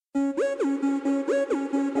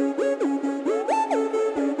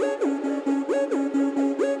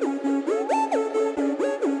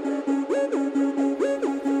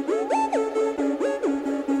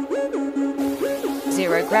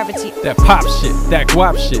Gravity. That pop shit, that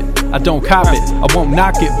guap shit, I don't cop it. I won't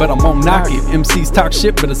knock it, but I won't knock it. MCs talk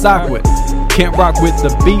shit, but it's awkward. Can't rock with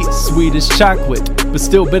the beat, sweet as chocolate. But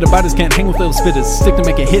still bitter bodies can't hang with little spitters. Stick to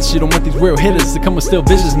making hits, you don't want these real hitters to come with still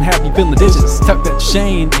visions and have you feeling the digits. Tuck that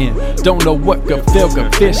chain in, don't know what good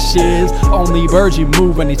fish is. Only birds you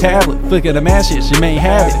move on your tablet. Flick of the mashes, you may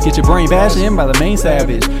have it. Get your brain bashed in by the main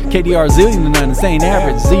savage. KDR zillion and none, insane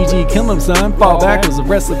average. ZG kill him son, fall backwards. The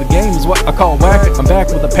rest of the game is what I call whack it. I'm back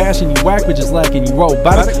with a passion, you whack bitches lacking. You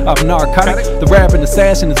robotic, off narcotic. The rapping, the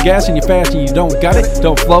sashing, is gashing your fashion. You don't got it,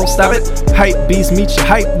 don't flow, stop it. Hype beast meet your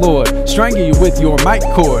hype lord. Strangle you with your mic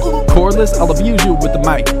cord. Cordless, I'll abuse you with the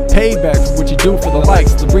mic. Payback for what you do for the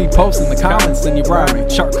likes. The repost in the comments, then you rhyming.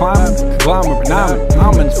 Chart climbing, conglomerate,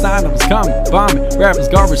 I'm in the sign of was coming. Bombing, rappers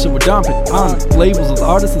garbage, so we're dumping. Labels with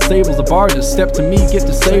artists and stables of artists. Step to me, get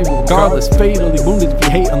disabled. Regardless, fatally wounded if you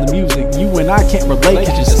hate on the music. You and I can't relate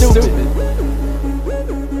cause you're stupid.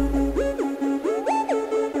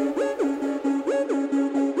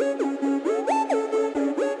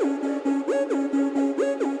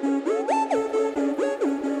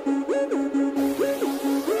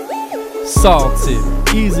 Salted,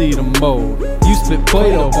 easy to mold. You spit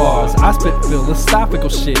Play-Doh bars, I spit philosophical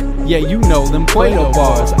shit. Yeah, you know them Play-Doh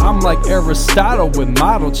bars. I'm like Aristotle with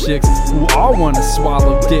model chicks who all wanna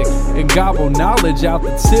swallow dick and gobble knowledge out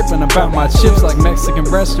the tip and about my chips like Mexican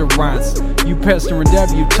restaurants. You pestering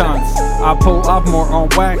debutantes, I pull off more on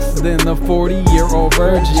wax than the 40-year-old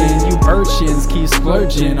virgin. You urchins keep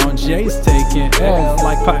splurging on J's taking L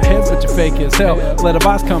like potheads, but you're fake as hell. Let a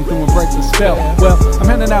boss come through and break the spell. Well, I'm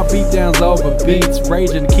handing out beatdowns over beats,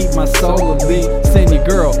 raging to keep my soul elite. Send your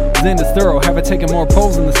girl, Zen is thorough, have it taking more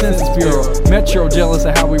polls than the Census Bureau. Metro jealous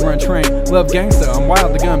of how we run train. Love gangsta, I'm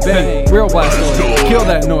wild, the gun bang. Real Blasteezy, kill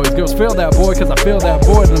that noise. Girls feel that boy, cause I feel that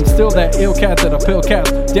boy. And I'm still that ill cat that I pill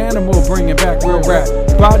caps. Danimal bringing back real rap.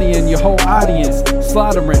 Body in your whole audience,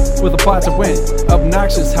 slaughtering with a plot to win.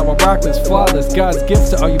 Obnoxious how I rock this, flawless. God's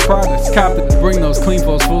gift to all you products. Cop it, bring those clean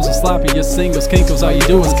flows, fools are sloppy. Your singles, kinkles, all you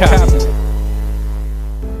do is copy.